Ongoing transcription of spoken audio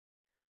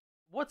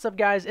What's up,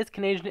 guys? It's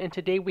Canadian, and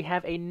today we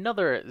have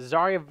another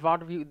Zarya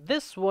VOD review.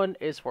 This one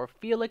is for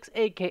Felix,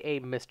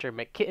 aka Mr.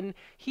 McKitten.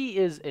 He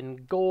is in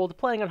gold,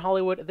 playing on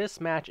Hollywood. This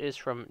match is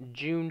from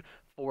June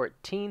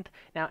 14th.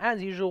 Now,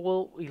 as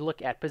usual, we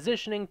look at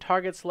positioning,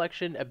 target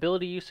selection,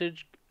 ability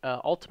usage,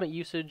 ultimate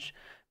usage,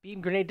 beam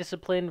grenade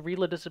discipline,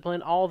 reload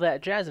discipline, all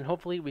that jazz, and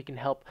hopefully we can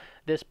help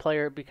this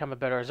player become a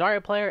better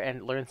Zarya player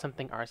and learn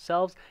something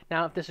ourselves.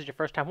 Now, if this is your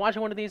first time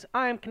watching one of these,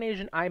 I'm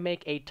Canadian. I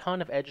make a ton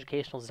of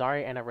educational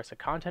Zarya and Orisa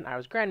content. I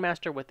was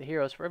Grandmaster with the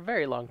heroes for a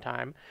very long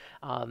time.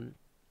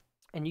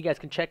 And you guys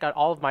can check out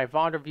all of my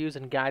VOD reviews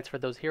and guides for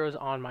those heroes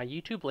on my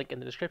YouTube, link in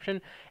the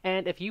description.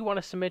 And if you want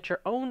to submit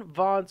your own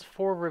VODs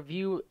for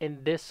review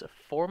in this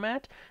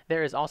format,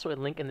 there is also a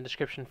link in the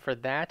description for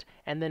that.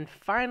 And then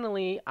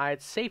finally,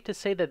 it's safe to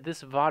say that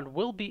this VOD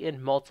will be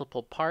in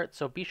multiple parts,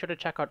 so be sure to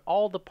check out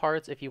all the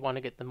parts if you want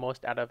to get the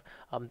most out of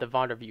the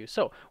VOD review.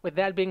 So with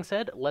that being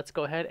said, let's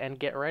go ahead and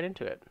get right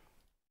into it.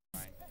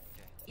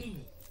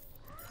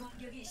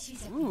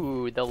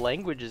 Ooh, the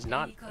language is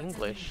not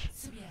English.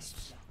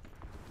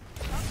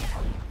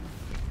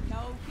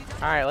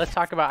 Alright, let's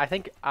talk about, I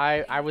think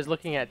I was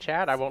looking at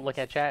chat. I won't look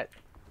at chat,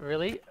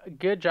 really.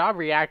 Good job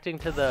reacting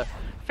to the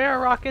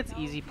Pharah rockets.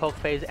 Easy poke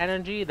phase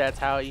energy. That's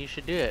how you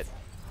should do it.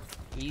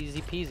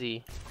 Easy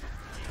peasy.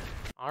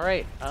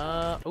 Alright,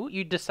 oh,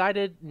 you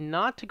decided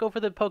not to go for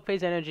the poke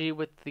phase energy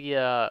with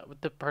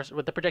the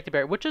projected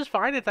barrier, which is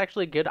fine. It's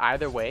actually good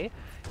either way.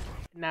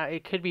 Now,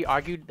 it could be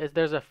argued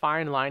there's a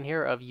fine line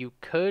here of you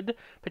could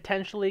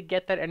potentially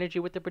get that energy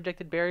with the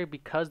projected barrier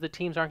because the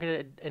teams aren't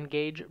going to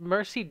engage.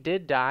 Mercy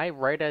did die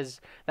right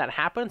as that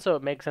happened, so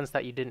it makes sense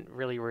that you didn't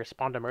really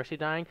respond to Mercy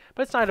dying,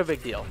 but it's not a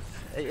big deal.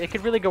 It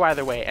could really go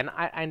either way, and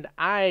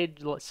I,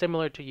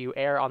 similar to you,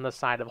 err on the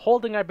side of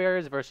holding our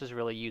barriers versus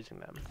really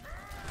using them.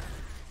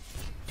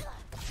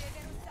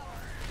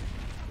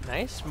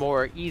 Nice,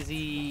 more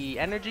easy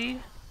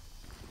energy.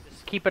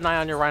 Just keep an eye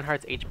on your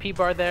Reinhardt's HP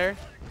bar there.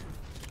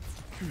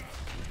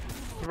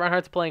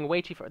 Reinhardt's playing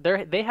way too far.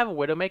 They have a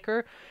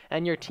Widowmaker,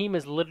 and your team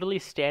is literally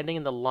standing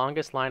in the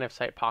longest line of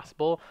sight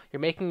possible.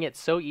 You're making it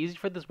so easy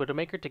for this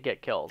Widowmaker to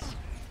get kills.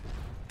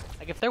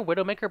 Like, if their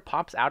Widowmaker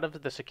pops out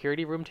of the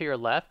security room to your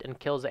left and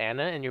kills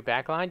Anna in your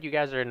backline, you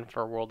guys are in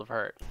for a world of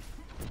hurt.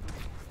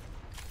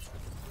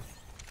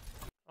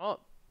 Oh,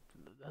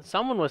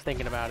 someone was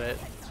thinking about it.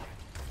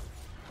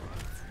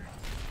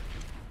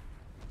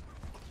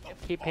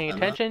 Keep paying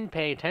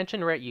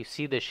attention, right? You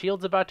see the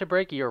shield's about to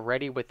break, you're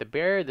ready with the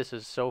barrier. This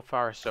is so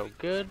far so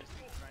good.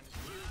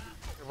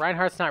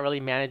 Reinhardt's not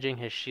really managing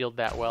his shield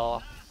that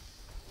well.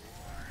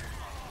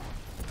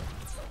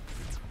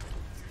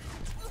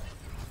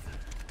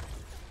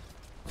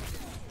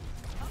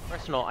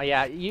 Personal,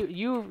 yeah,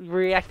 you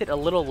reacted a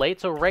little late,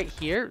 so right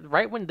here,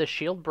 right when the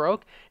shield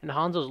broke and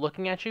Hanzo's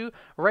looking at you,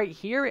 right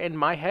here in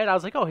my head, I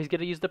was like, oh, he's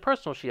gonna use the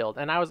personal shield,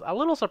 and I was a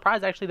little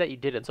surprised actually that you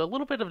didn't, so a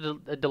little bit of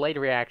a delayed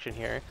reaction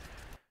here.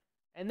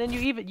 And then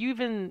you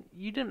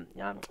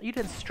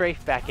didn't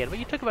strafe back in, but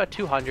you took about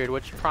 200,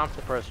 which prompts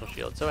the personal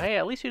shield, so hey,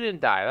 at least you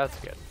didn't die, that's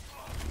good.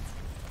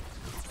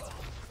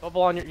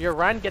 Bubble on your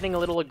Rein getting a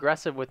little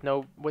aggressive with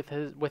no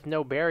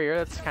barrier.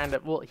 That's kind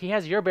of, well, he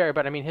has your barrier,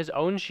 but I mean his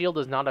own shield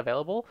is not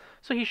available,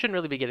 so he shouldn't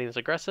really be getting this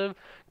aggressive.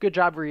 Good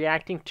job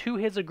reacting to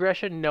his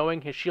aggression,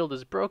 knowing his shield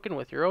is broken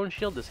with your own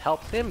shield. This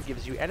helps him,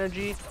 gives you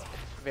energy.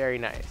 Very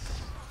nice.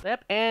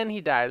 Yep, and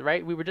he died,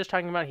 right? We were just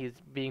talking about he's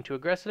being too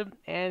aggressive,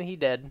 and he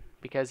did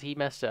because he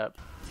messed up.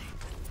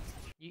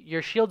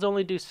 Your shields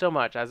only do so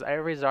much, as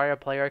every Zarya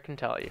player can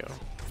tell you.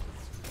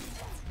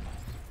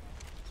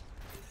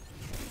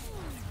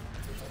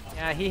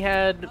 Yeah, he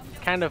had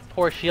kind of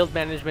poor shield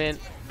management,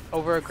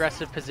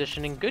 over-aggressive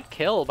positioning. Good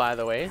kill, by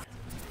the way.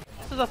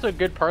 This is also a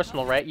good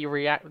personal, right? You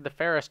react, the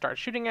Pharah starts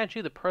shooting at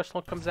you, the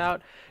personal comes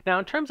out. Now,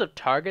 in terms of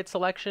target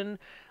selection,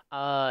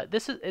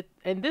 this is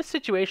in this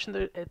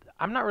situation,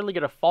 I'm not really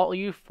going to fault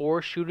you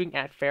for shooting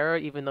at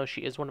Pharah, even though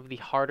she is one of the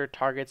harder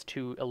targets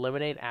to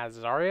eliminate as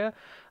Zarya.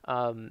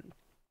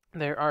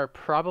 There are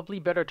probably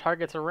better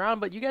targets around,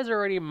 but you guys are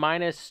already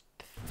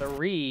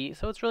 -3,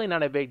 so it's really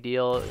not a big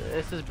deal.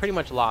 This is pretty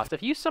much lost.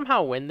 If you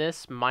somehow win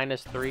this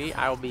 -3,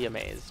 I will be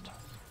amazed.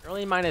 You're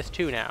only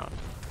 -2 now.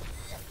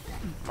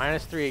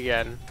 -3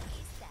 again.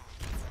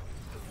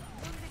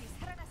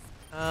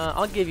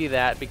 I'll give you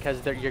that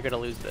because you're gonna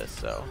lose this,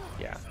 so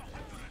yeah.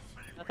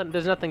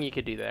 There's nothing you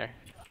could do there.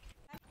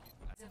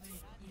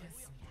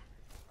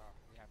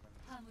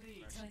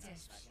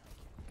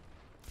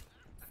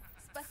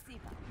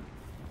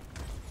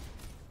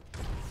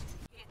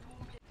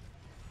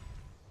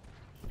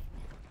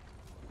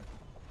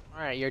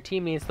 Alright, your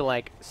team needs to,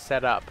 like,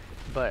 set up,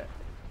 but...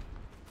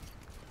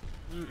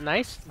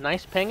 Nice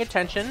paying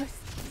attention.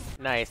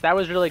 Nice, that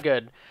was really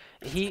good.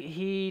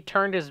 He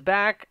turned his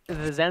back,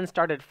 the Zen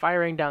started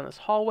firing down this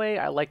hallway.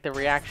 I like the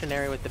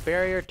reactionary with the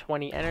barrier,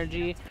 20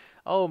 energy.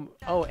 Oh,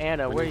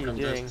 Anna, what are you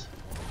doing?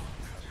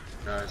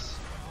 Nice.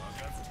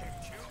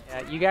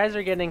 Yeah, you guys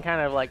are getting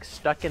kind of, like,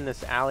 stuck in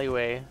this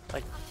alleyway.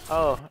 Like,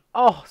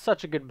 oh,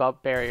 such a good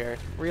bump barrier.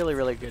 Really,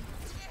 really good.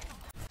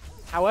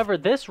 However,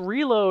 this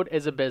reload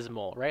is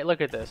abysmal, right?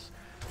 Look at this.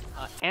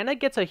 Anna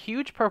gets a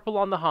huge purple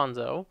on the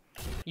Hanzo.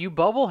 You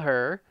bubble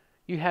her.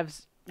 You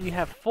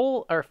have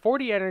full or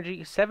 40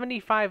 energy,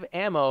 75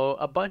 ammo,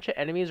 a bunch of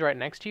enemies right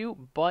next to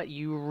you, but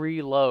you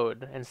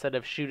reload instead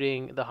of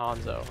shooting the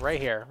Hanzo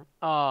right here.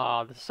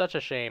 Ah, this is such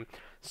a shame.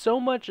 So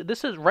much.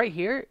 This is right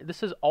here.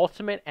 This is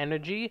ultimate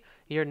energy,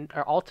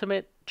 or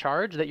ultimate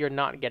charge that you're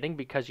not getting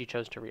because you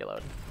chose to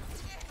reload.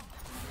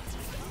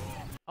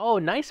 Oh,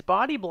 nice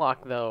body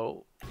block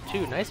though.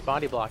 Too nice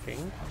body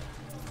blocking.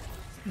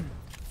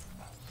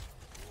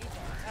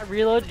 That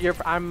reload,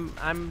 I'm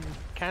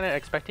kind of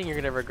expecting you're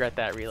gonna regret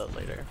that reload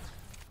later.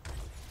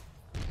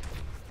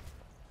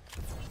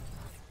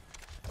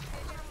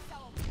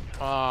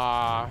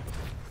 Ah,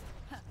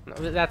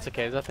 that's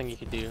okay. There's nothing you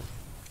can do.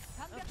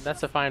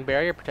 That's a fine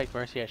barrier. Protect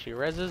Mercy as she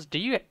reses.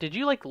 Did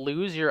you like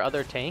lose your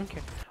other tank?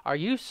 Are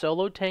you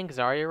solo tank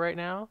Zarya right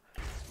now?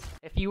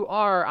 If you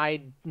are,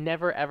 I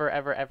never ever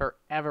ever ever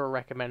ever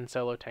recommend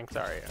solo tank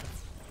Zarya.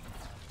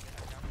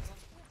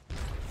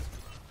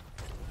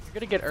 You're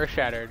gonna get earth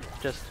shattered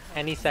just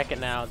any second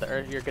now.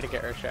 You're gonna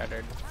get earth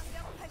shattered.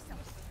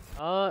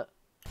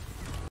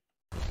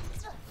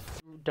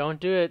 Don't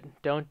do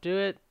it. Don't do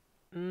it.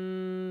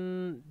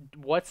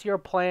 What's your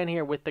plan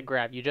here with the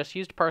grab? You just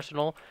used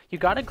personal. You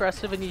got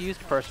aggressive and you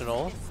used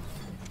personal.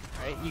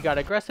 Right? You got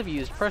aggressive, you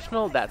used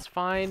personal. That's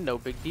fine. No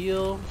big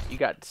deal. You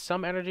got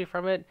some energy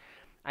from it.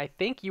 I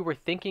think you were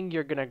thinking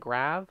you're gonna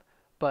grab,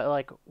 but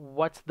like,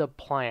 what's the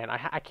plan?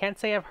 I can't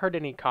say I've heard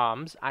any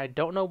comms. I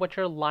don't know what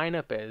your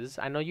lineup is.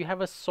 I know you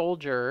have a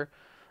soldier,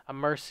 a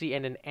Mercy,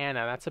 and an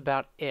Anna. That's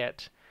about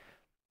it.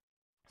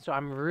 So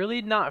I'm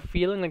really not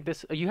feeling like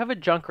this. You have a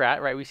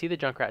Junkrat, right? We see the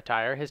Junkrat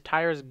tire. His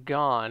tire's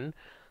gone.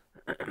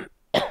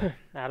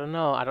 I don't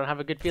know. I don't have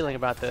a good feeling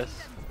about this.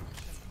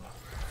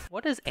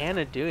 What is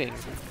Anna doing?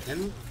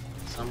 And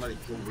somebody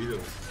killed Widow.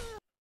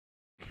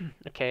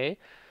 Okay.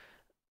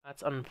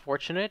 That's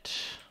unfortunate.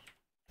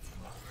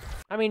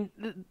 I mean,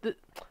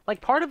 like,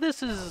 part of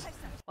this is,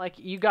 like,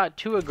 you got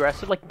too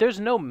aggressive. Like, there's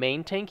no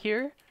main tank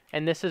here.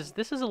 And this is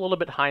a little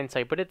bit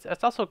hindsight, but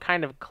it's also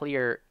kind of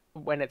clear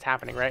when it's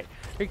happening, right?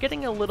 You're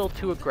getting a little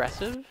too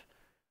aggressive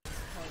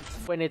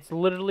when it's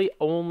literally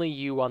only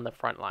you on the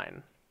front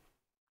line.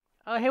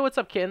 Hey, what's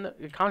up, Ken?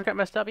 Your comms got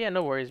messed up? Yeah,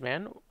 no worries,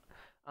 man.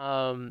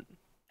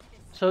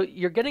 So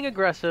you're getting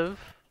aggressive.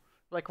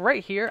 Like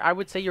right here, I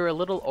would say you're a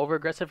little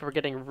over-aggressive for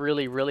getting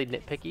really, really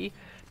nitpicky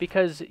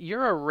because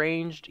you're a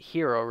ranged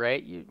hero,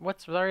 right?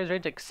 What's Zarya's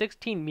range? Like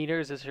 16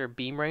 meters is her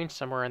beam range,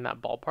 somewhere in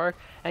that ballpark.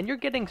 And you're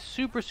getting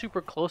super,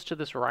 super close to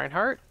this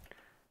Reinhardt.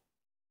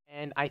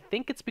 And I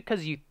think it's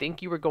because you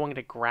think you were going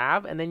to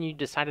grab and then you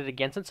decided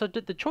against it. So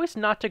the choice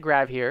not to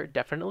grab here,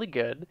 definitely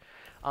good.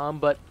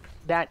 But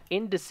that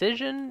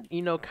indecision,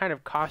 you know, kind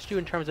of cost you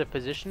in terms of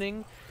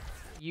positioning.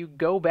 You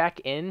go back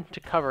in to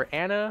cover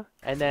Anna,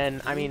 and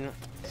then, I mean,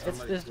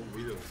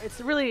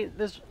 it's really,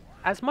 this,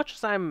 as much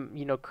as I'm,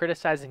 you know,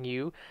 criticizing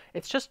you,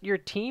 it's just your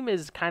team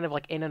is kind of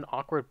like in an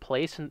awkward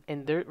place, and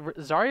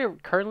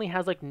Zarya currently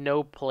has like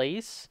no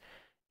place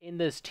in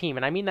this team,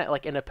 and I mean that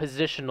like in a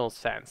positional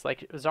sense.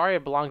 Like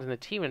Zarya belongs in the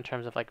team in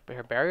terms of like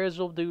her barriers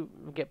will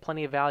get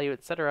plenty of value,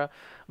 etc.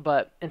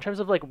 But in terms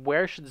of like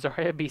where should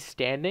Zarya be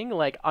standing?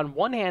 Like on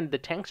one hand, the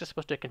tanks are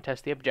supposed to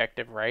contest the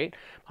objective, right?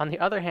 On the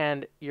other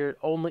hand, they're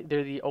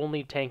the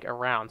only tank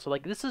around. So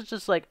like this is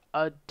just like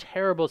a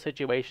terrible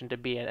situation to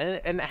be in,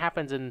 and it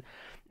happens, and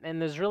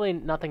there's really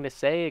nothing to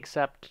say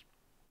except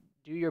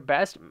do your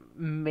best.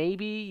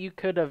 Maybe you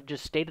could have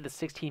just stayed at the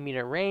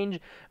 16-meter range,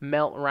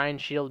 melt Rein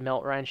shield,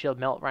 melt Rein shield,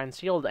 melt Rein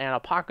shield, and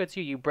it pockets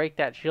you. You break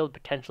that shield.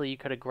 Potentially, you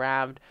could have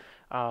grabbed.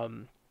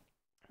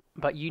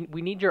 But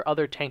we need your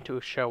other tank to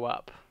show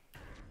up.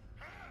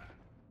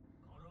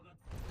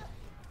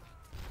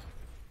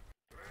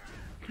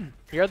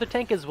 Your other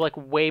tank is like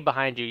way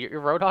behind you. Your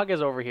Roadhog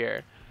is over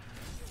here.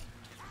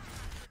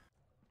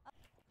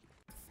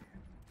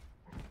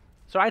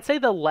 So I'd say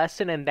the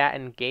lesson in that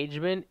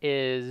engagement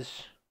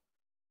is,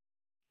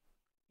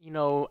 you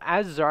know,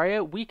 as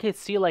Zarya, we could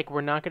see like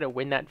we're not going to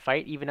win that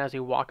fight even as we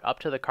walk up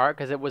to the cart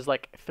because it was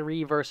like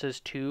 3 versus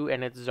 2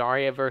 and it's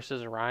Zarya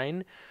versus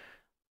Rein.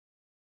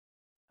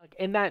 Like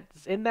in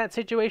that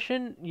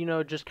situation, you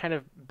know, just kind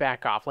of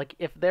back off. Like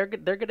if they're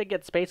going to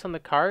get space on the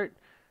cart,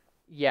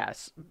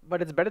 yes,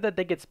 but it's better that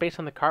they get space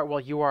on the cart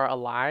while you are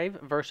alive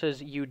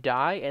versus you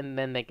die and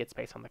then they get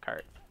space on the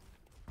cart.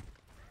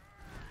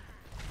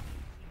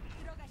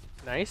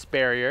 Nice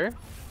barrier.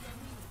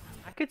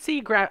 I could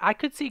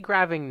see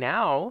grabbing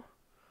now.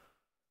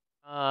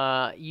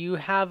 You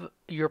have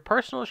your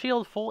personal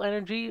shield, full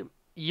energy.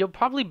 You'll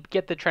probably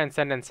get the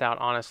Transcendence out,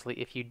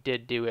 honestly, if you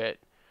did do it.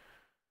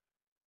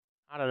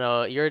 I don't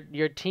know.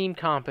 Your team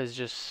comp is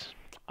just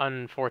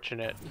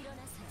unfortunate.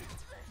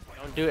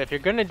 Don't do it. If you're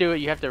gonna do it,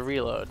 you have to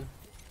reload.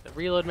 The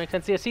reload makes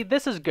sense. Yeah, see,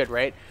 this is good,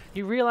 right?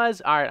 You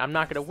realize, all right, I'm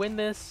not gonna win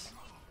this.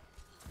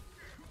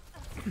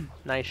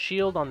 Nice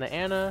shield on the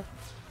Anna.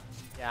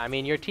 Yeah, I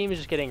mean, your team is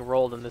just getting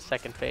rolled in the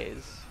second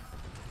phase.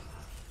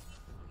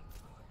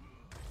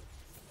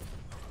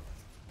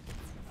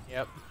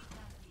 Yep.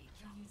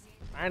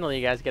 Finally,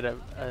 you guys get a.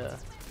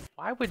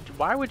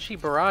 Why would she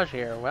barrage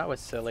here? Well, that was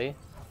silly.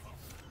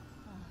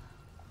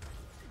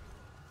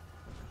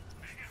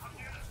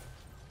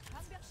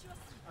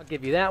 I'll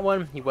give you that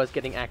one. He was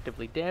getting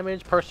actively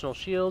damaged. Personal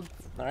shield.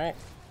 All right.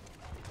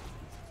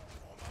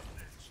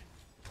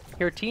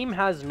 Your team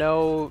has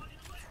no.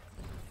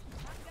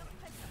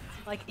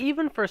 Like,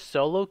 even for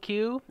solo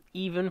queue,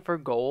 even for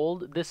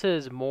gold, this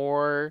is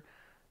more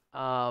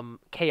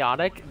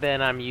chaotic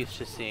than I'm used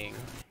to seeing.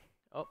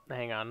 Oh,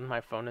 hang on. My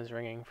phone is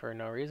ringing for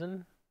no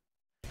reason.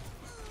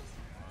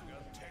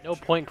 No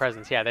point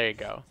presence. Yeah, there you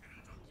go.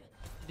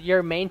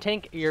 Your main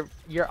tank, your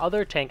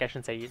other tank, I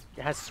shouldn't say,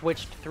 has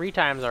switched 3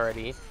 times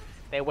already.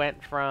 They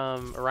went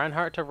from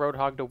Reinhardt to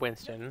Roadhog to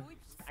Winston.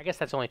 I guess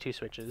that's only 2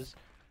 switches.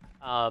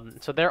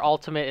 So their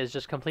ultimate is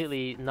just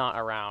completely not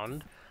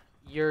around.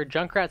 Your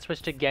Junkrat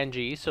switched to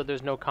Genji, so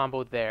there's no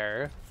combo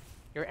there.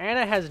 Your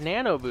Ana has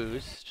Nano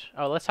Boost.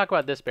 Oh, let's talk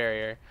about this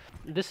barrier.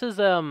 This is,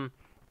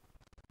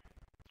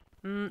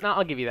 no,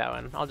 I'll give you that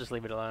one. I'll just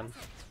leave it alone.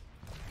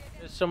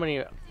 There's so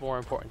many more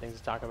important things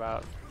to talk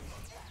about.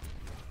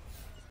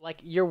 Like,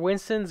 your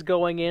Winston's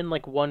going in,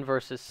 like, 1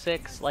 versus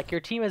 6. Like,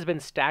 your team has been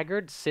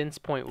staggered since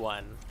point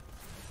 1.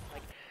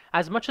 Like,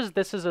 as much as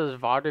this is a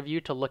VOD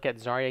review to look at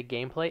Zarya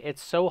gameplay,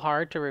 it's so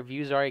hard to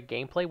review Zarya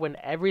gameplay when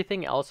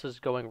everything else is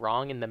going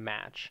wrong in the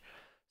match.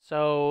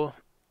 So,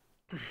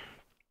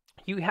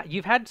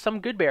 you've had some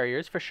good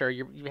barriers, for sure.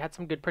 You've had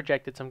some good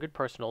projected, some good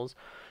personals.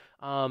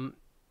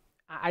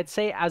 I'd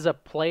say as a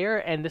player,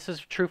 and this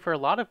is true for a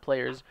lot of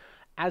players,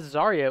 as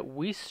Zarya,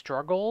 we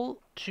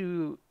struggle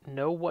to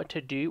know what to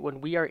do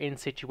when we are in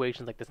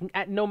situations like this.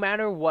 No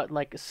matter what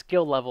like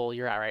skill level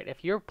you're at, right?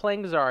 If you're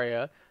playing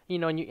Zarya, you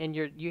know, and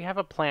you have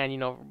a plan, you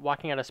know,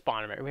 walking out a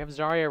spawn, right? We have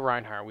Zarya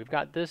Reinhardt, we've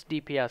got this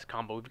DPS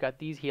combo, we've got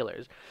these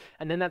healers,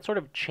 and then that sort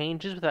of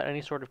changes without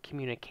any sort of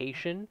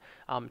communication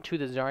to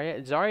the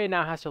Zarya. Zarya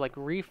now has to like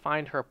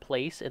re-find her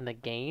place in the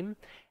game,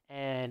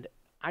 and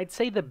I'd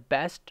say the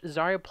best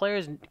Zarya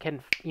players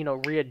can, you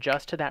know,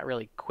 readjust to that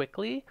really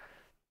quickly.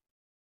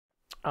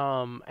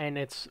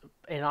 And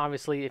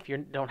obviously if you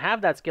don't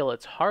have that skill,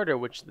 it's harder,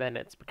 which then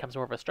it becomes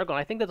more of a struggle. And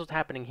I think that's what's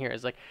happening here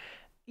is like,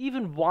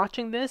 even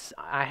watching this,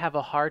 I have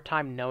a hard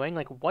time knowing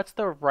like what's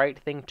the right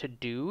thing to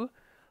do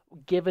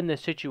given the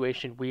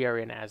situation we are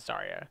in as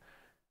Zarya,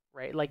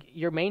 right? Like,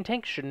 your main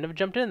tank shouldn't have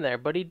jumped in there,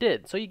 but he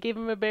did, so you gave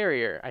him a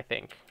barrier, I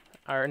think.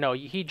 Or no,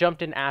 he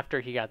jumped in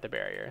after he got the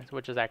barrier,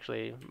 which is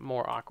actually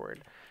more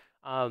awkward.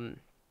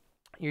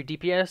 Your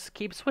DPS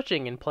keeps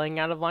switching and playing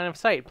out of line of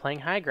sight, playing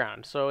high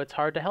ground, so it's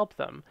hard to help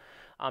them.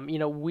 You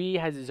know, we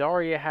as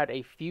Zarya had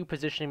a few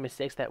positioning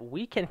mistakes that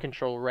we can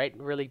control, right?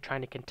 Really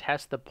trying to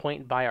contest the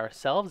point by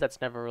ourselves.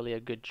 That's never really a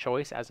good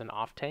choice as an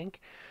off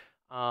tank.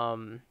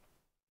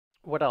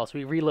 What else?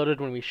 We reloaded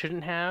when we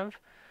shouldn't have.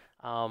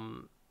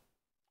 Like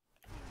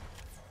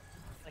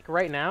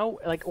right now,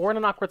 like we're in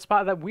an awkward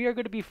spot that we are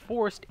going to be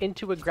forced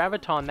into a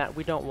graviton that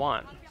we don't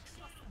want.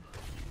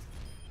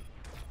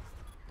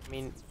 I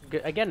mean,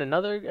 again,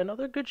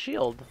 another good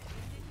shield.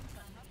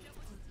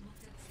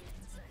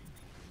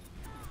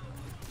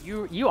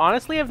 You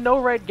honestly have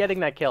no right getting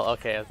that kill.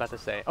 Okay, I was about to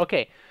say.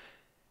 Okay,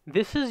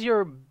 this is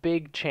your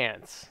big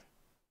chance.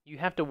 You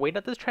have to wait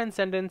out this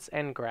Transcendence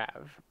and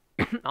grab.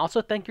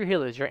 Also, thank your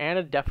healers. Your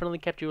Ana definitely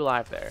kept you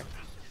alive there.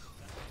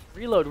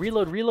 Reload,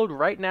 reload, reload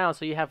right now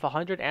so you have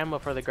 100 ammo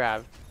for the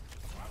grab.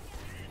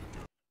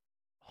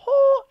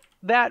 Oh,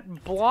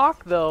 that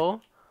block,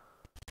 though.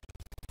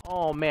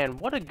 Oh, man,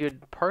 what a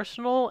good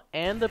personal,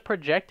 and the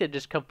projected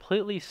just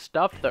completely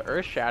stuffed the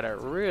Earth Shatter.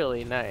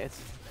 Really nice.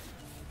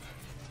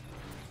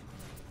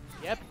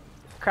 Yep.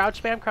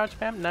 Crouch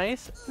spam,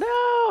 nice.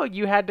 No,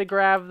 you had to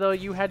grab though.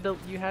 You had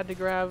to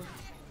grab.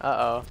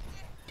 Uh-oh.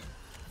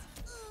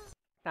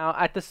 Now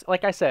at this,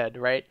 like I said,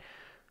 right?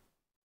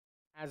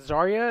 As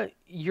Zarya,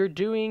 you're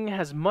doing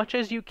as much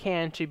as you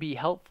can to be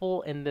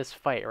helpful in this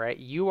fight, right?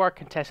 You are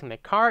contesting the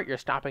cart, you're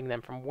stopping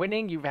them from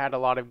winning, you've had a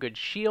lot of good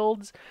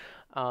shields,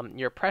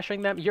 you're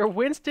pressuring them. Your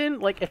Winston,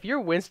 like if your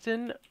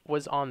Winston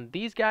was on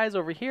these guys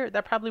over here,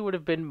 that probably would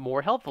have been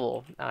more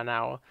helpful.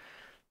 Now,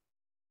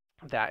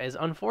 that is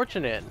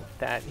unfortunate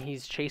that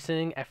he's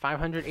chasing a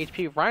 500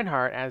 HP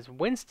Reinhardt as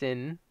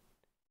Winston,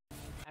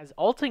 as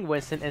ulting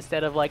Winston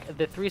instead of like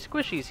the 3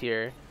 squishies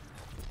here.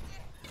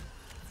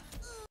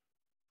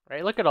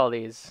 Right, look at all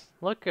these.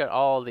 Look at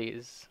all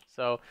these.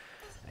 So,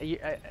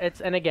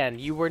 and again,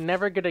 you were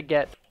never gonna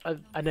get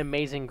an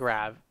amazing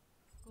grab.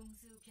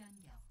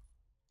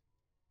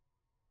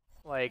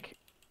 Like,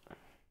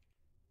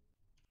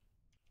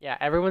 yeah,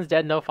 everyone's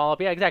dead, no follow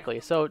up. Yeah,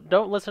 exactly. So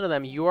don't listen to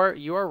them. You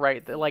are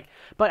right. Like,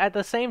 but at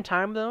the same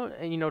time, though,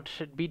 you know,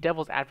 to be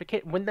devil's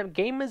advocate, when the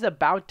game is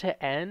about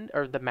to end,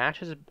 or the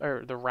match is,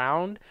 or the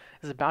round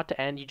is about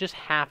to end, you just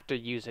have to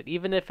use it,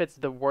 even if it's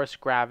the worst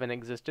grab in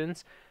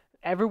existence.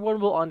 Everyone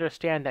will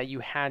understand that you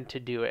had to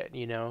do it,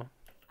 you know?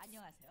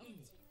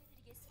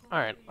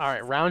 Alright,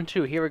 round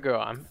 2, here we go.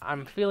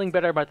 I'm feeling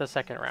better about the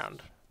second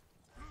round.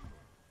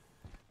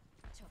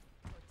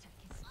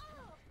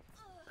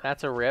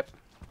 That's a rip.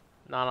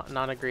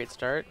 Not a great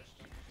start.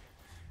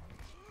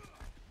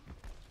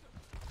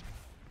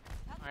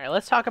 All right,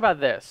 let's talk about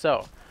this.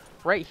 So,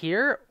 right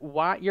here,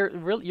 why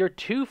you're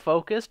too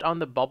focused on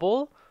the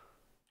bubble,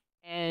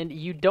 and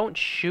you don't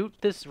shoot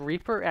this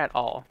Reaper at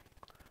all.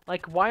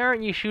 Like, why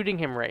aren't you shooting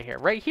him right here?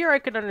 Right here, I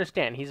could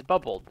understand. He's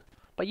bubbled,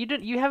 but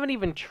you haven't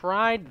even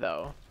tried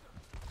though.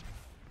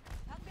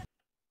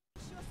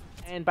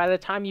 And by the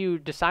time you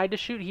decide to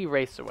shoot, he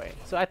raced away.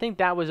 So I think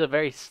that was a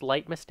very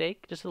slight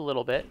mistake, just a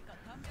little bit.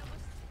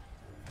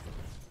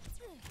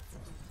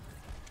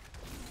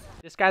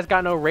 This guy's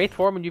got no Wraith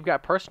form and you've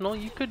got personal.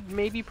 You could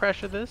maybe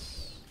pressure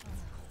this.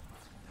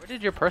 Where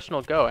did your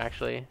personal go,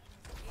 actually?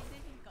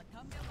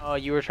 Oh,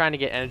 you were trying to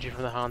get energy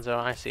from the Hanzo.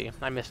 I see.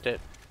 I missed it.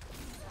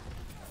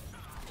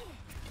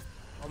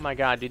 Oh my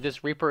god, dude.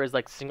 This Reaper is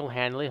like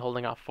single-handedly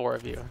holding off 4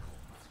 of you.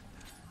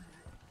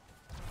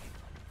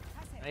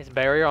 Nice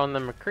barrier on the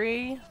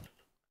McCree.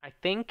 I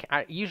think,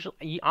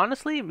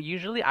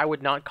 usually I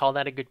would not call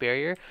that a good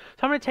barrier.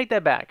 So I'm going to take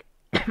that back.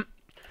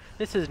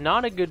 This is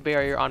not a good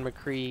barrier on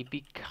McCree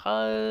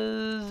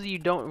because you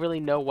don't really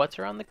know what's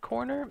around the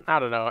corner. I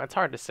don't know. It's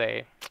hard to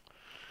say.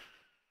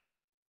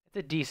 It's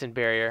a decent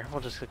barrier.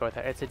 We'll just go with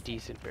that. It's a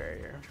decent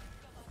barrier.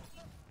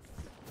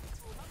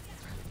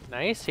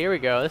 Nice. Here we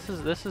go. This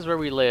is where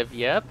we live.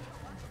 Yep.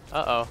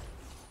 Uh-oh.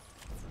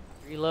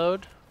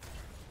 Reload.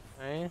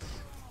 Nice.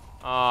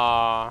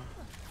 Aww.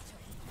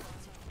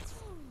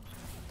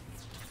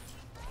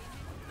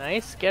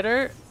 Nice. Get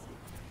her.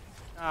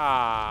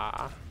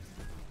 Ah.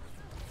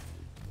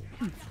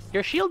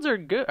 Your shields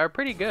are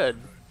pretty good.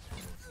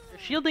 Your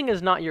shielding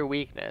is not your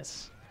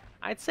weakness.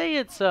 I'd say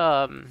it's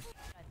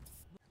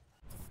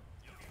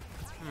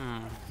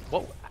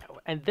what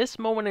at this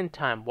moment in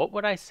time, what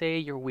would I say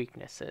your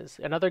weakness is?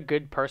 Another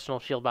good personal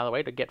shield, by the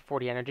way, to get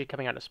 40 energy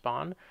coming out of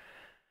spawn.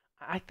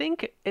 I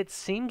think it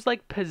seems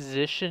like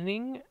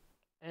positioning,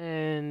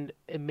 and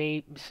it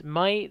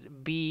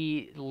might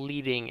be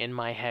leading in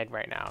my head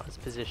right now. Is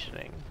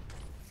positioning.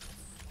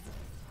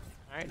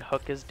 All right,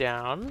 hook is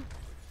down.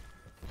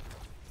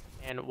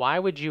 And why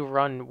would you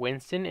run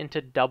Winston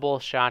into double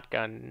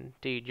shotgun?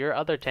 Dude, your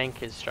other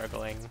tank is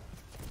struggling.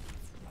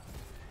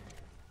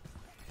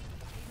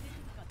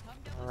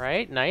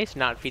 Alright, nice.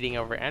 Not feeding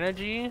over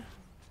energy.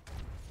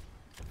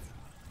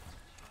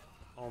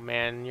 Oh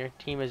man, your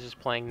team is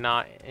just playing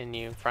not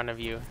in front of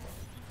you.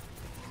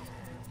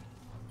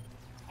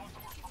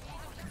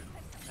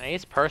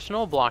 Nice.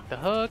 Personal. Block the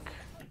hook.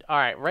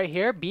 Alright, right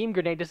here. Beam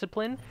grenade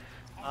discipline.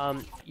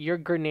 You're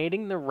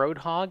grenading the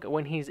Roadhog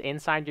when he's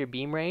inside your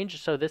beam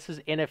range, so this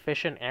is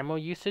inefficient ammo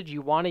usage.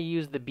 You want to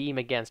use the beam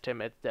against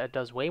him. It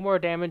does way more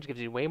damage, gives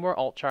you way more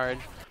ult charge,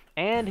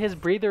 and his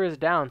breather is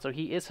down, so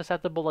he is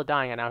susceptible to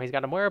dying. And now he's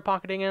got a Moira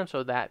pocketing him,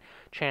 so that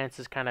chance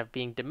is kind of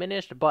being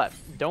diminished, but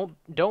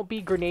don't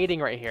be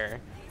grenading right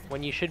here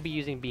when you should be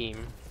using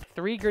beam.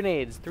 3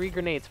 grenades,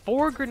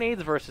 4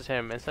 grenades versus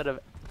him instead of...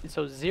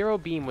 So 0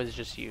 beam was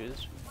just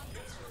used.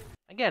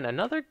 Again,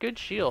 another good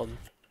shield.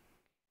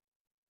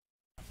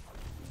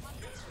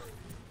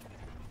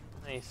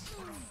 Nice.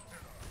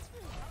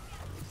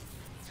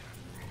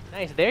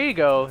 Nice, there you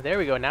go. There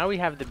we go. Now we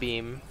have the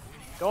beam.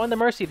 Go on the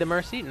Mercy,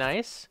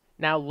 nice.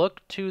 Now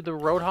look to the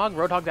Roadhog.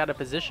 Roadhog's out of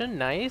position,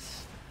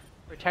 nice.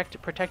 Protect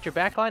your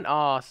backline.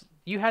 Oh,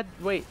 you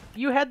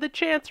had the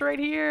chance right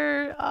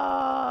here.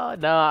 No,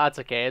 that's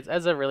okay.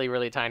 It's a really,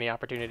 really tiny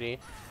opportunity.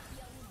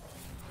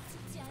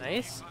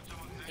 Nice.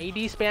 AD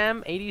spam,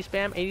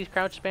 AD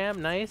crouch spam,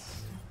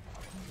 nice.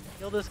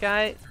 Kill this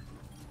guy.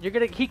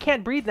 He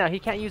can't breathe now. He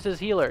can't use his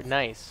healer.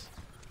 Nice.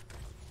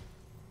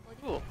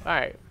 Cool.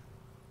 Alright.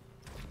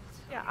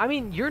 Yeah, I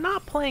mean, you're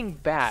not playing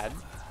bad.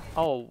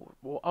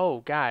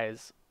 Oh,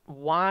 guys.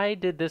 Why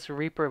did this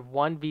Reaper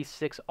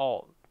 1v6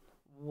 ult?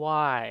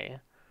 Why?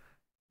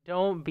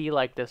 Don't be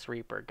like this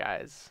Reaper,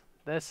 guys.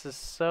 This is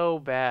so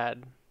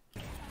bad.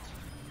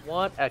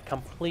 What a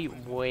complete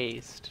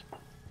waste.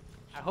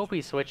 I hope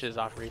he switches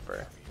off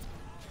Reaper.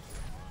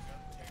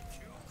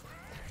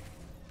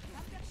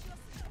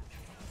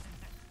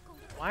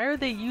 Why are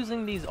they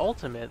using these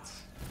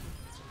ultimates?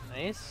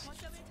 Nice.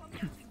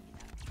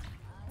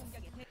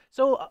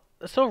 So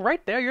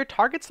right there, your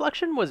target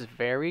selection was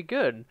very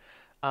good.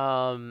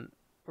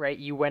 Right,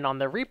 you went on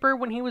the Reaper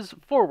when he was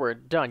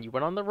forward, done. You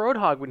went on the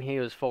Roadhog when he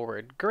was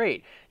forward,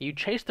 great. You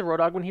chased the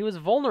Roadhog when he was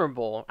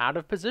vulnerable, out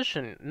of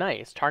position,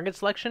 nice. Target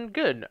selection,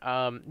 good.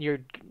 Your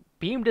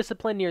beam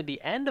discipline near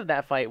the end of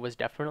that fight was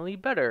definitely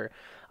better.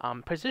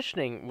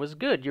 Positioning was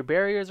good. Your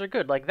barriers are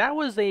good. Like that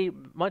was a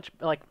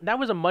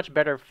much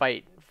better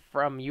fight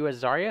from you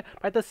as Zarya.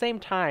 But at the same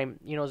time,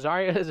 you know,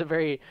 Zarya is a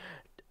very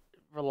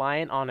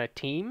reliant on a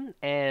team,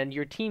 and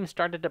your team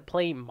started to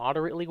play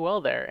moderately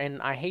well there.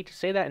 And I hate to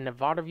say that in a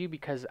VOD review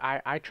because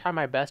I try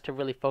my best to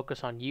really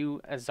focus on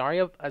you as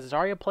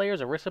Zarya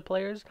players, Orisa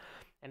players,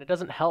 and it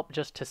doesn't help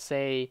just to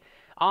say,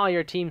 oh,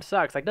 your team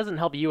sucks. Like, it doesn't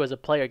help you as a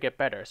player get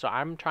better. So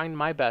I'm trying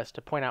my best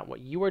to point out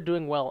what you are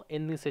doing well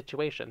in these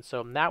situations.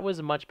 So that was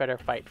a much better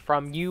fight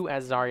from you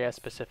as Zarya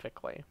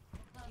specifically.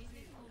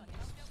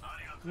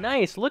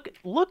 Nice. Look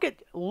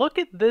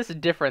at this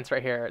difference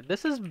right here.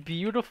 This is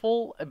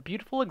beautiful, a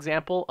beautiful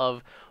example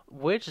of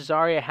which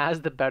Zarya has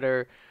the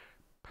better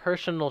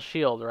personal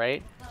shield,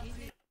 right?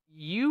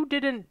 You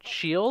didn't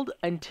shield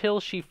until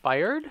she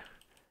fired,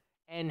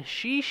 and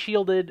she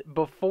shielded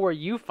before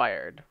you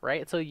fired,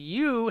 right? So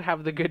you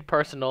have the good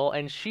personal,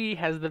 and she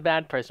has the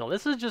bad personal.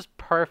 This is just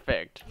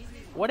perfect.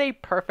 What a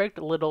perfect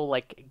little,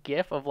 like,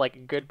 gif of,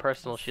 like, good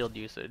personal shield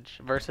usage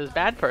versus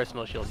bad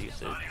personal shield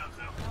usage.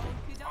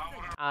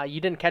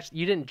 You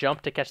didn't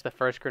jump to catch the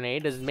first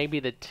grenade is maybe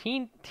the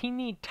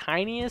teeny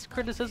tiniest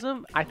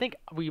criticism. I think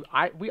we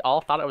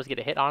all thought it was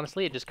gonna hit,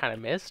 honestly. It just kind of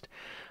missed.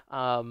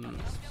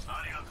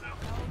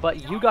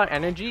 But you got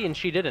energy and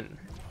she didn't.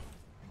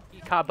 He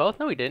caught both?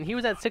 No, he didn't. He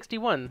was at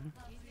 61.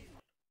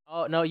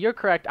 Oh, no, you're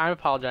correct. I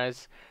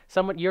apologize.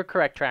 You're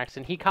correct,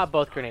 Traxton. He caught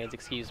both grenades,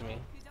 excuse me.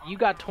 You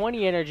got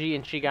 20 energy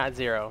and she got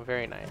 0.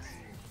 Very nice.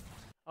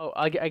 Oh,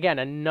 again,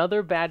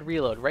 another bad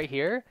reload right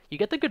here. You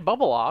get the good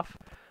bubble off,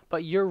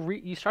 but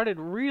you started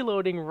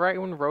reloading right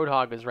when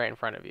Roadhog is right in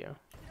front of you.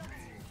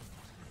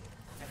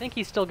 I think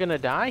he's still gonna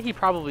die. He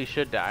probably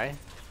should die.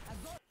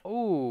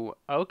 Ooh,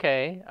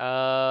 okay.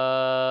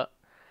 I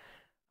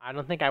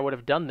don't think I would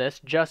have done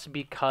this just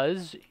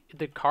because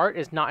the cart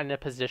is not in a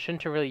position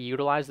to really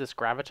utilize this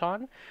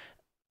graviton.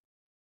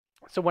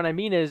 So what I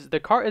mean is the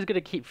cart is going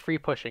to keep free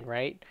pushing,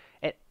 right?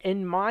 And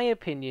in my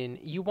opinion,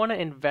 you want to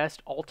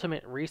invest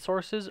ultimate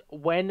resources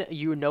when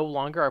you no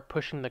longer are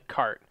pushing the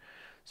cart.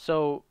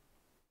 So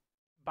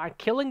by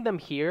killing them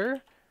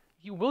here,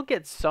 you will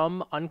get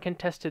some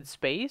uncontested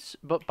space,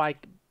 but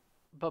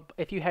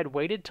if you had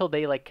waited till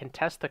they like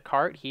contest the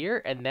cart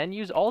here and then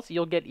use ults,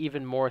 you'll get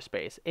even more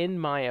space, in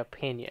my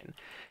opinion.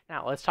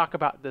 Now let's talk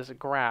about this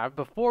grab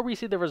before we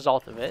see the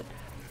result of it.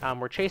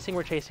 We're chasing.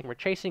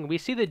 We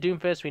see the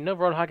Doomfist. We know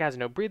Roadhog has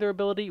no breather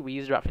ability. We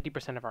used about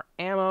 50% of our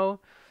ammo.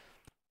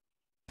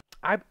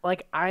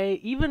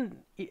 Even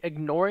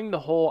ignoring the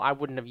whole I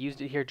wouldn't have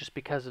used it here just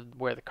because of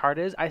where the card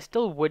is, I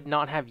still would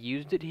not have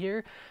used it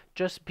here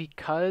just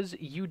because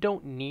you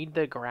don't need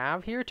the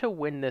grab here to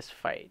win this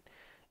fight.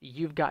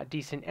 You've got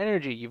decent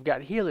energy, you've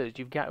got healers,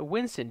 you've got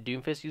Winston.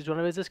 Doomfist used one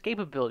of his escape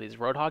abilities.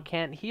 Roadhog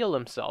can't heal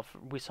himself.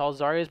 We saw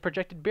Zarya's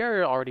projected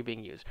barrier already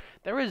being used.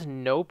 There is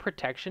no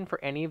protection for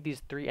any of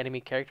these 3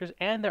 enemy characters,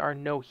 and there are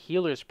no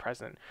healers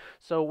present.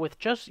 So with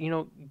just,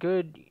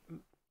 good,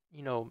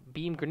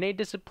 beam grenade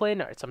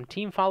discipline or some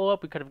team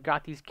follow-up, we could have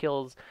got these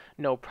kills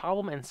no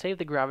problem and saved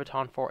the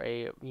graviton for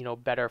a,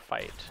 better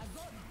fight.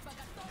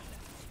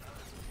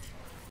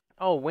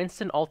 Oh,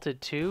 Winston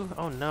ulted too?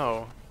 Oh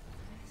no.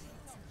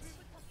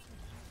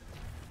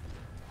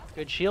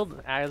 Good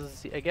shield,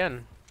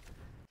 again.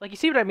 Like, you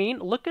see what I mean?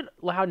 Look at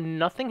how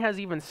nothing has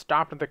even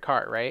stopped the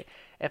cart, right?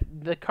 If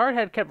the cart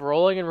had kept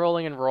rolling and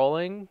rolling and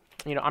rolling,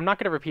 I'm not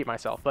going to repeat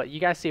myself, but you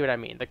guys see what I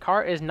mean. The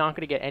cart is not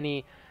going to get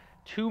any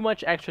too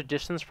much extra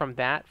distance from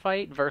that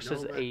fight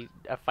versus a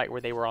fight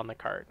where they were on the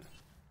cart.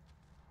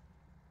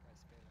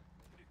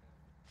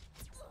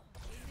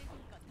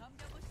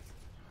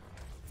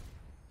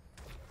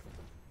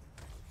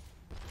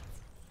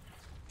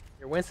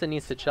 Your Winston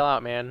needs to chill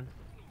out, man.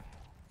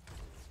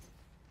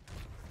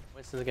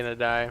 Winston's gonna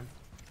die.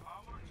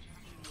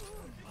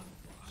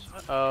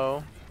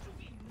 Uh-oh.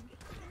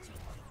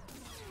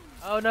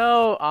 Oh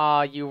no!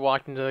 Aw, you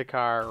walked into the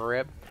car.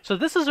 Rip. So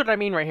this is what I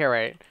mean right here,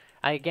 right?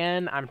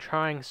 Again, I'm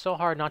trying so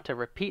hard not to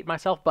repeat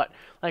myself, but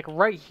like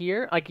right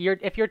here, like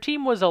if your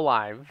team was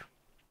alive,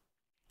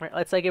 right?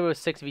 Let's say it was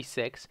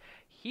 6v6.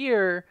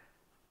 Here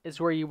is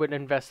where you would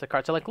invest the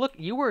card. So like, look,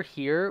 you were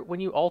here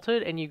when you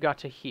ulted and you got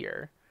to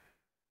here,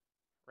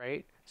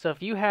 right? So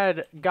if you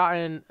had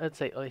gotten, let's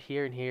say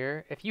here and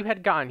here, if you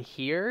had gotten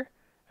here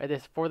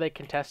before they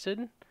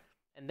contested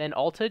and then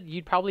ulted,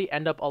 you'd probably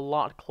end up a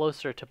lot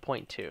closer to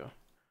point 2.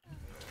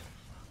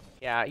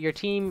 Yeah, your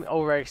team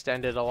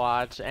overextended a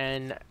lot,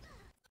 and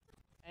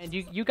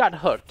you got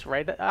hooked,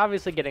 right?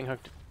 Obviously getting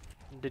hooked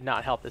did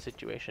not help the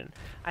situation.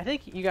 I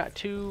think you got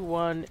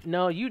 2-1.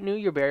 No, you knew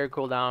your barrier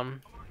cooldown.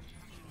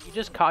 He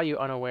just caught you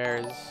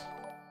unawares.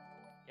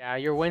 Yeah,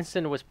 your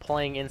Winston was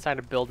playing inside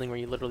a building where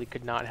you literally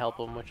could not help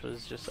him, which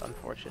was just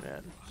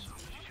unfortunate.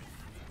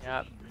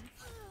 Yep.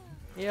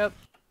 Yep.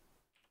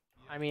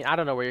 I mean, I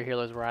don't know where your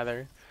healers were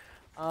either.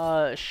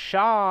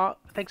 Shaw,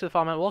 thanks for the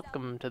follow, man.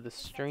 Welcome to the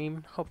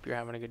stream. Hope you're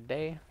having a good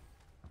day.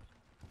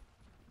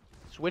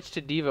 Switch to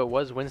Diva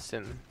was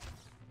Winston.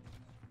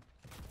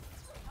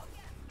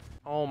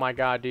 Oh my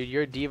god, dude.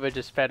 Your Diva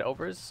just fed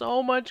over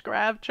so much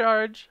grab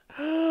charge.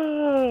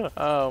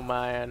 Oh,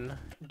 man.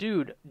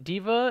 Dude,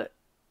 Diva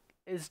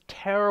is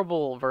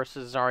terrible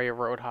versus Zarya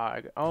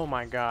Roadhog. Oh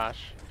my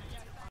gosh.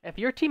 If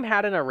your team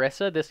had an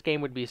Orisa, this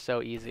game would be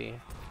so easy.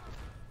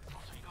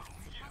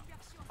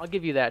 I'll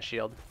give you that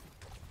shield.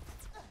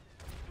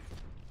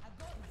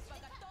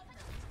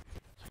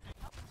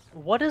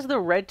 What is the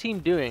red team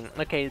doing?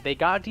 Okay, they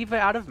got Diva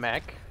out of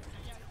mech.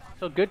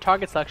 So good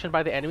target selection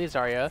by the enemy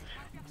Zarya.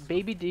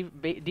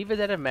 Diva's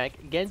out of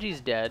mech.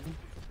 Genji's dead.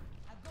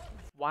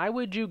 Why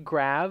would you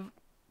grab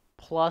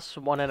plus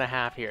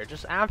 1.5 here?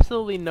 Just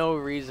absolutely no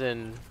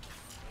reason.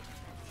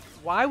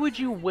 Why would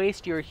you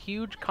waste your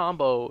huge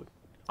combo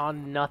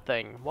on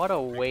nothing? What a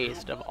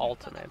waste of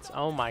ultimates.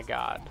 Oh my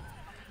god.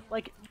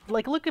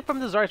 Like look at from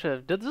the Zarya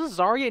perspective. Does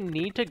Zarya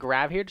need to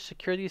grab here to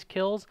secure these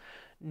kills?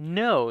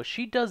 No,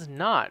 she does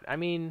not. I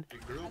mean,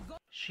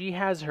 she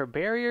has her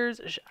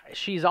barriers.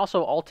 She's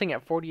also ulting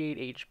at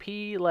 48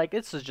 HP. Like,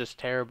 this is just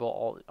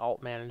terrible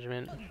alt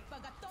management.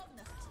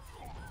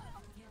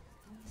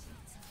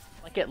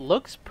 Like, it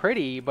looks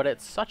pretty, but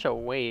it's such a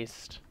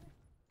waste.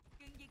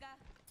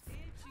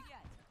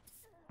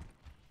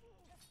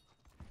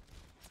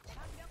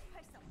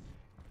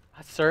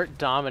 Assert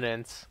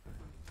dominance.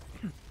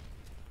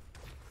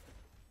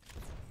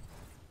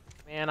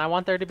 Man, I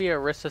want there to be a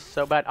Orisa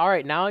so bad. All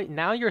right,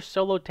 now you're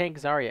solo tank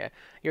Zarya.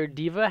 Your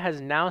diva has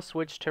now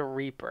switched to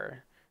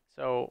Reaper.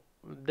 So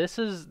this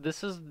is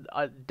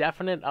a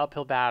definite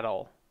uphill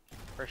battle,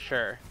 for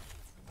sure.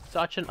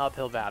 Such an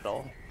uphill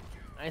battle.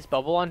 Nice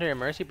bubble onto your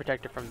Mercy,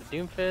 protector from the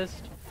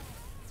Doomfist.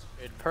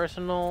 Good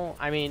personal.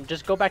 I mean,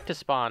 just go back to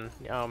spawn.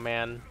 Oh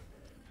man.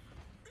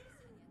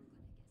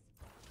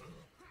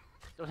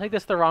 Don't take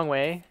this the wrong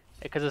way,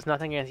 because it's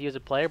nothing against you as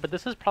a player, but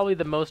this is probably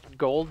the most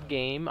gold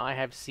game I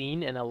have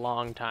seen in a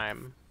long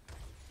time.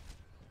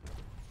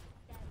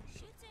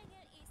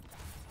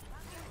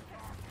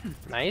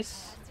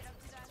 Nice.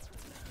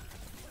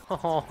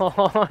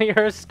 Oh,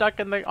 you're stuck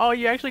in the... Oh,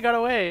 you actually got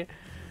away.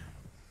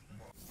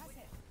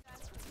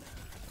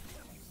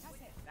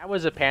 That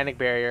was a panic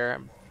barrier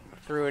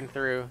through and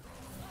through.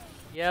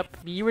 Yep,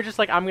 you were just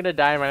like, I'm gonna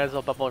die, might as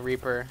well bubble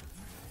Reaper.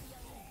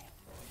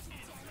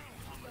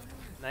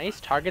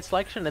 Nice target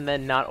selection and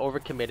then not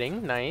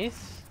overcommitting.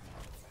 Nice.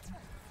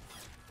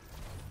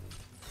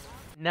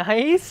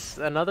 Nice!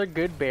 Another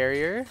good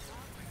barrier.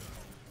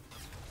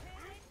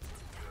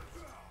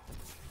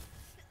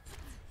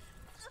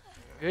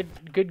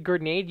 Good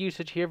grenade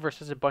usage here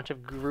versus a bunch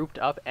of grouped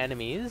up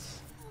enemies.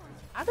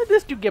 How did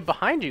this dude get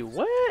behind you?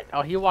 What?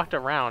 Oh, he walked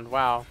around.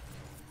 Wow.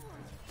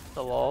 That's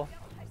a lol.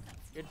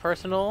 Good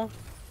personal.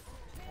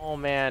 Oh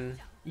man.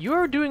 You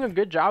are doing a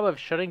good job of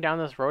shutting down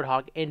this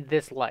Roadhog in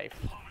this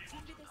life.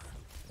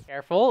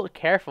 Careful,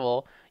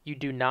 careful. You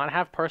do not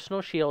have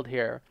personal shield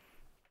here.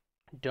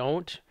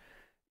 Don't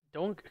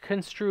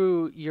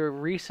construe your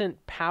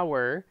recent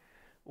power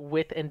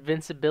with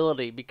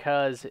invincibility,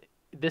 because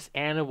this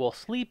Ana will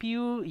sleep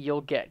you,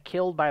 you'll get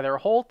killed by their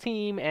whole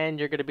team, and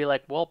you're gonna be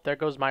like, well, there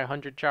goes my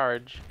 100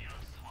 charge.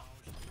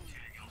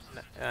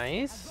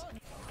 Nice.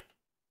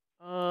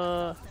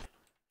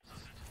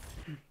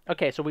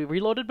 Okay, so we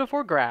reloaded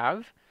before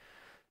Grav.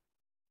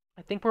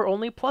 I think we're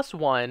only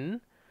 +1.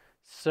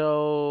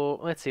 So,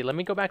 let's see. Let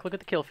me go back, look at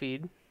the kill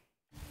feed.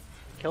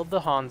 Killed the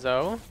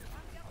Hanzo.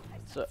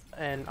 So,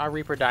 and our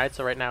Reaper died,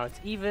 so right now it's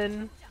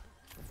even.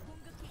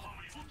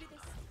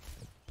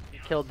 We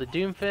killed the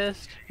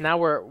Doomfist. Now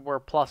we're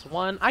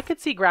 +1. I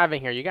could see grabbing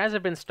here. You guys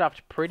have been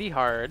stuffed pretty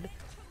hard.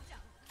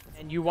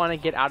 And you want to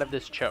get out of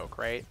this choke,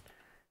 right?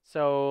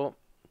 So,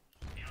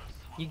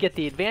 you get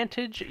the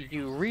advantage,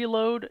 you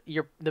reload.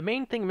 The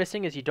main thing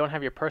missing is you don't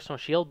have your personal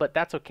shield, but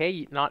that's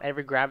okay. Not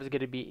every grab is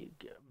going to be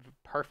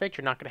perfect.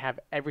 You're not going to have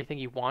everything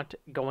you want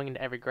going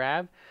into every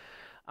grab.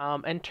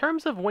 In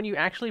terms of when you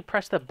actually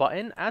press the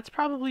button, that's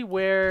probably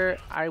where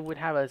I would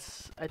have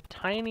a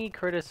tiny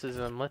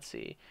criticism. Let's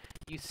see.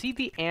 You see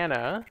the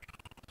Ana,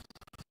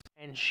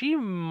 and she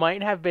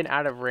might have been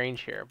out of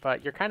range here,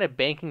 but you're kind of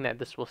banking that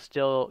this will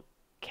still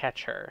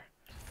catch her.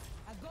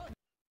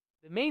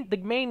 The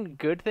main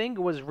good thing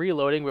was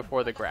reloading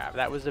before the grab.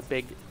 That was a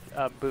big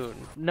boon.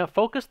 Now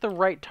focus the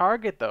right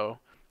target though,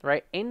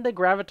 right? In the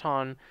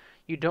Graviton,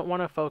 you don't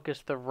want to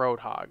focus the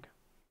Roadhog.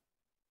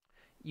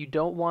 You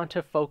don't want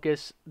to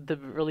focus the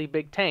really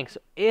big tanks.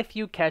 If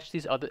you catch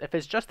these other, if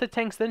it's just the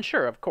tanks, then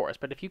sure, of course.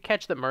 But if you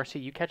catch the Mercy,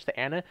 you catch the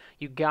Ana,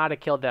 you gotta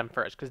kill them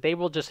first, because they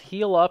will just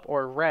heal up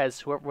or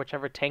res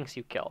whichever tanks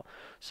you kill.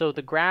 So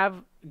the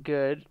grab,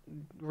 good.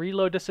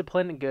 Reload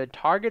discipline, good.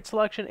 Target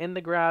selection in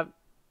the grab,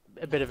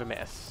 a bit of a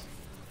miss.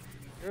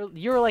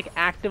 You're like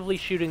actively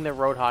shooting the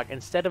Roadhog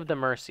instead of the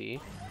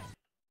Mercy.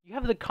 You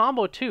have the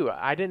combo too.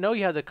 I didn't know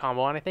you had the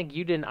combo, and I think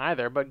you didn't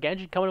either. But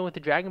Genji coming in with the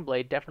Dragon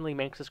Blade definitely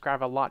makes this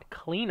grab a lot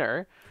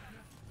cleaner.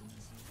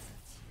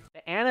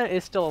 The Ana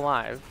is still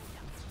alive.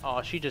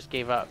 Oh, she just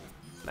gave up.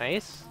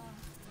 Nice.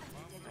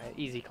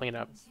 Easy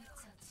cleanup.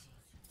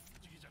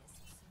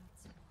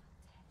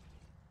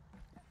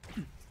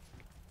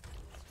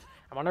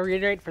 I want to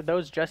reiterate for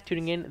those just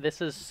tuning in, this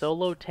is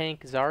solo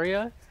tank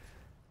Zarya,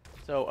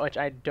 so which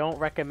I don't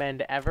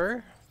recommend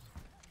ever.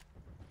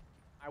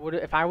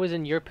 If I was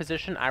in your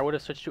position, I would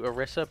have switched to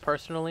Orisa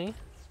personally.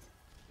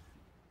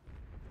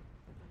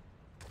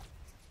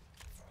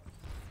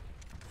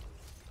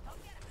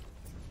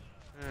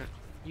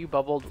 You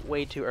bubbled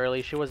way too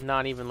early. She was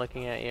not even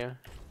looking at you.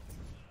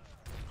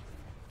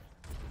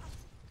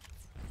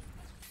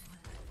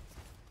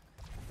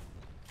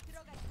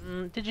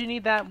 Did you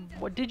need that?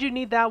 Did you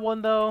need that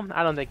one though?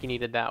 I don't think you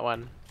needed that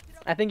one.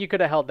 I think you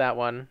could have held that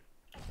one.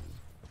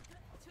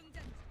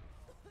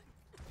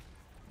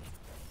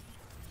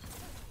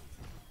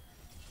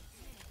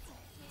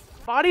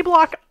 Body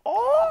block!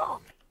 Oh!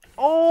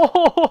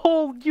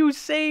 Oh! You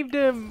saved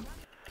him!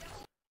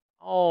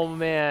 Oh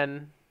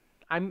man.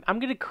 I'm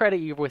gonna credit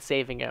you with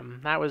saving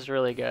him. That was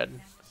really good.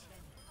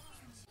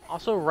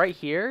 Also, right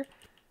here,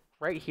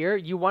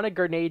 you want a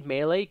grenade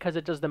melee because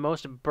it does the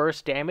most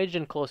burst damage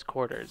in close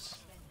quarters.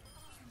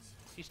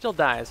 She still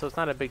dies, so it's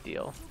not a big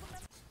deal.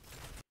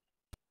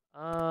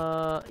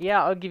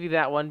 Yeah, I'll give you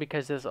that one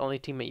because it's the only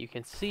teammate you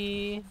can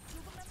see.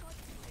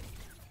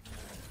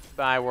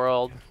 Bye,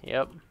 world.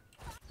 Yep.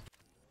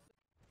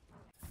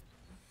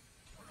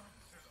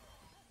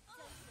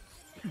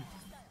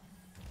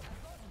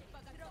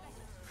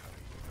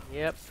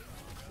 Yep.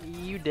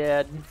 You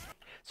dead.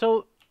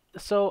 So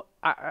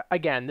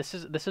again, this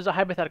is a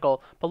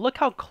hypothetical, but look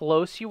how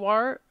close you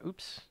are.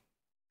 Oops.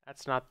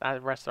 That's not, I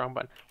pressed the wrong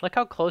button. Look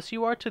how close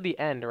you are to the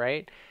end,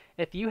 right?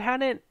 If you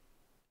hadn't,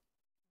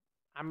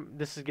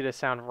 this is gonna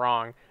sound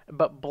wrong,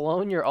 but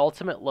blown your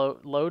ultimate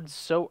load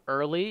so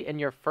early in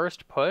your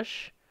first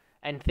push,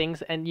 and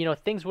things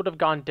would have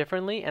gone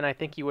differently, and I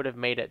think you would have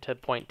made it to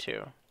point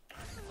two.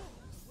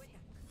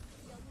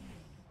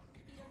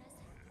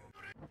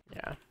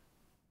 Yeah.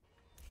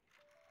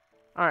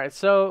 All right,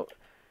 so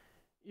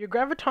your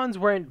gravitons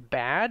weren't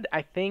bad.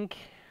 I think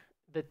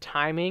the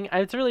timing,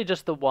 it's really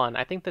just the one.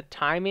 I think the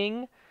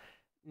timing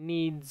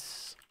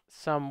needs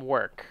some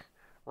work,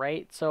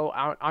 right? So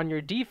on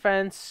your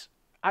defense,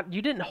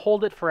 you didn't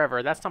hold it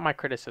forever. That's not my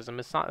criticism.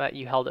 It's not that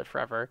you held it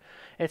forever.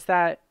 It's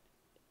that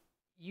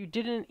you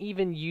didn't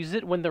even use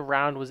it when the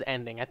round was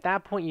ending. At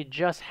that point, you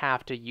just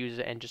have to use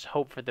it and just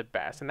hope for the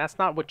best. And that's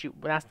not what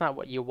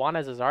you want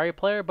as a Zarya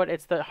player, but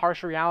it's the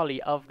harsh reality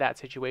of that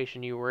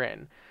situation you were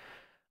in.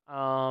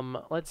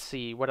 Let's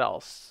see, what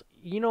else?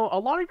 A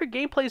lot of your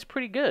gameplay is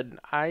pretty good.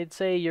 I'd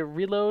say your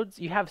reloads,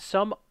 you have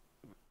some,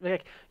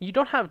 like, you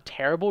don't have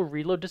terrible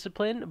reload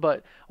discipline,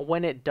 but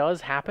when it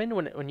does happen,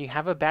 when you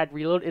have a bad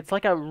reload, it's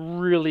like a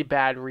really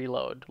bad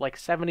reload, like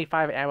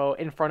 75 ammo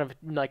in front of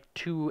like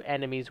two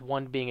enemies,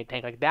 one being a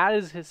tank. Like that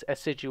is a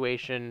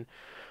situation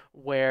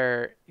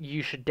where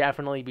you should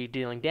definitely be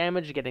dealing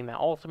damage, getting that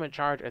ultimate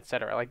charge,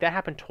 etc. Like that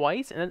happened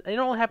twice, and it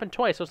only happened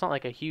twice, so it's not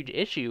like a huge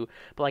issue.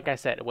 But like I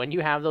said, when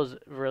you have those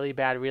really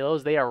bad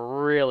reloads, they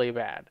are really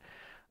bad.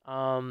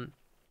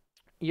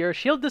 Your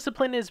shield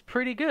discipline is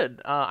pretty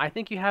good. I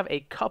think you have a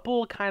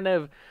couple kind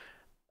of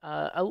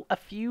a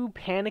few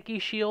panicky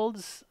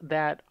shields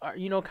that are,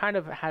 kind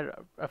of had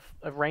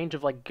a range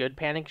of like good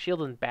panic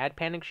shield and bad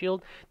panic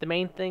shield. The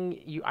main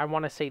thing I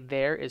want to say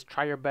there is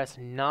try your best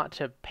not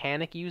to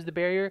panic use the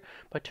barrier,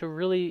 but to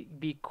really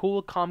be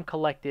cool, calm,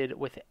 collected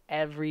with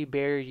every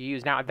barrier you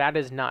use. Now that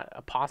is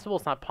not possible.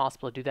 It's not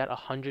possible to do that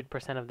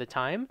 100% of the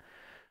time.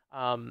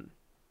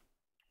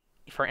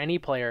 For any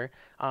player,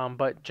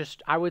 but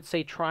just I would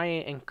say try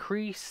and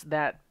increase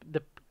the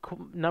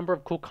number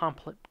of cool, calm,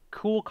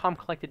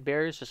 collected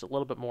barriers just a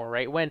little bit more,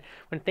 right? When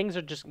things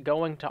are just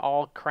going to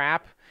all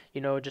crap,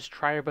 just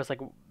try your best. Like,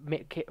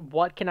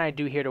 what can I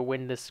do here to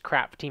win this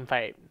crap team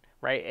fight,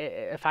 right?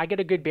 If I get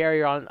a good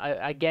barrier on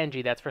a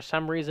Genji that's for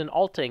some reason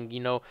ulting,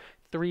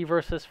 3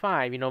 versus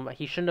 5,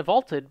 he shouldn't have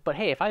ulted, but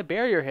hey, if I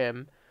barrier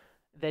him,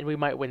 then we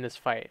might win this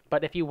fight.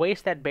 But if you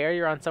waste that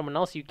barrier on someone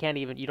else, you don't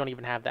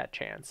even have that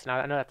chance. Now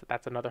I know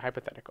that's another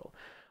hypothetical.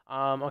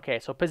 Okay,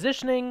 so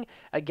positioning,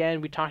 again,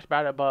 we talked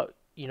about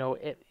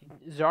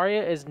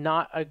Zarya is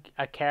not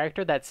a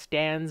character that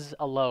stands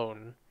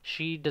alone.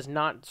 She does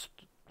not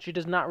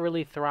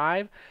really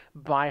thrive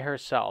by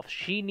herself.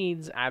 She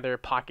needs either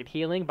pocket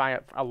healing by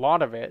a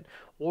lot of it,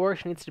 or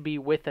she needs to be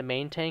with the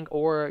main tank,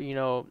 or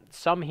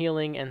some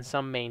healing and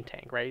some main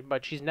tank, right?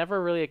 But she's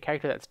never really a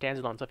character that stands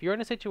alone. So if you're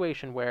in a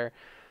situation where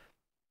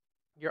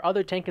your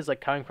other tank is like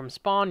coming from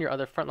spawn, your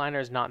other frontliner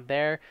is not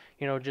there,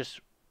 just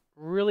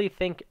really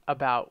think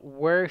about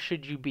where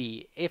should you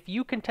be. If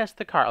you contest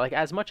the cart, like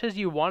as much as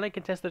you want to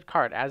contest the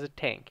cart as a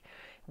tank,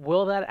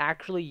 will that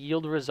actually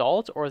yield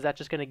results, or is that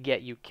just going to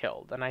get you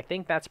killed? And I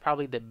think that's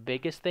probably the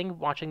biggest thing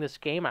watching this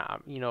game.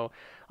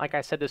 Like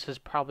I said, this is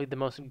probably the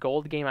most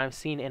gold game I've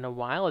seen in a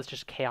while. It's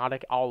just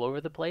chaotic all over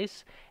the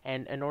place.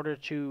 And in order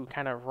to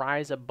kind of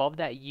rise above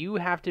that, you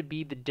have to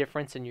be the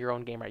difference in your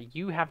own game, right?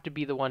 You have to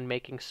be the one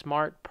making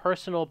smart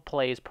personal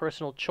plays,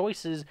 personal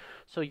choices,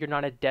 so you're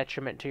not a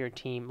detriment to your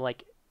team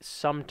like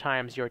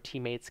sometimes your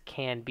teammates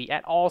can be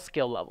at all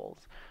skill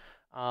levels.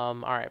 All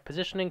right,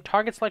 positioning,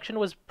 target selection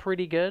was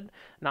pretty good.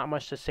 Not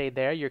much to say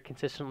there. You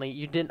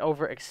didn't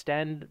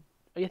overextend.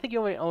 I think you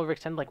only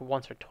overextend like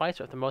once or twice,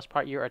 but for the most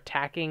part, you're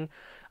attacking,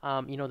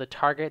 the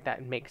target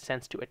that makes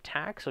sense to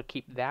attack. So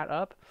keep that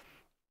up.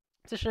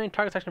 Positioning,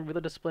 target selection,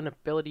 reload discipline,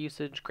 ability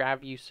usage,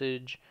 grav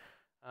usage.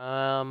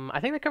 I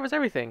think that covers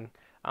everything.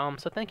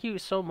 So thank you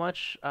so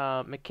much,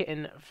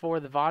 McKitten, for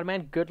the VOD,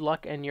 man. Good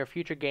luck in your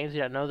future games.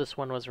 I know this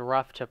one was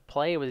rough to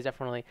play. It was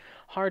definitely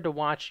hard to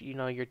watch.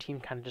 Your team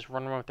kind of just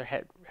run around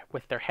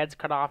with their heads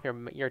cut off.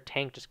 Your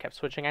tank just kept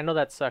switching. I know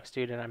that sucks,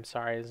 dude, and I'm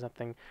sorry. There's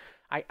nothing.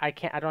 I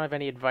don't have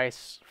any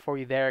advice for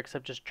you there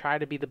except just try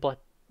to be the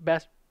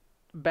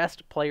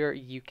best player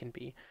you can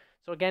be.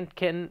 So again,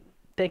 Kitten,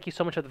 thank you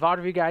so much for the VOD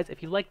review, guys.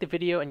 If you liked the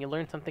video and you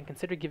learned something,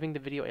 consider giving the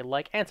video a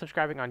like and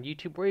subscribing on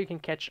YouTube, where you can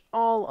catch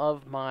all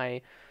of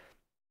my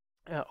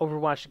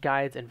Overwatch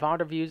guides and VOD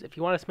reviews. If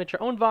you want to submit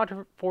your own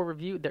VOD for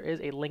review, there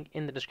is a link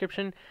in the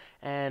description.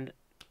 And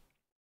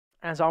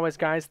as always,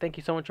 guys, thank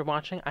you so much for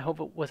watching. I hope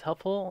it was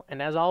helpful.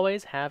 And as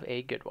always, have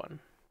a good one.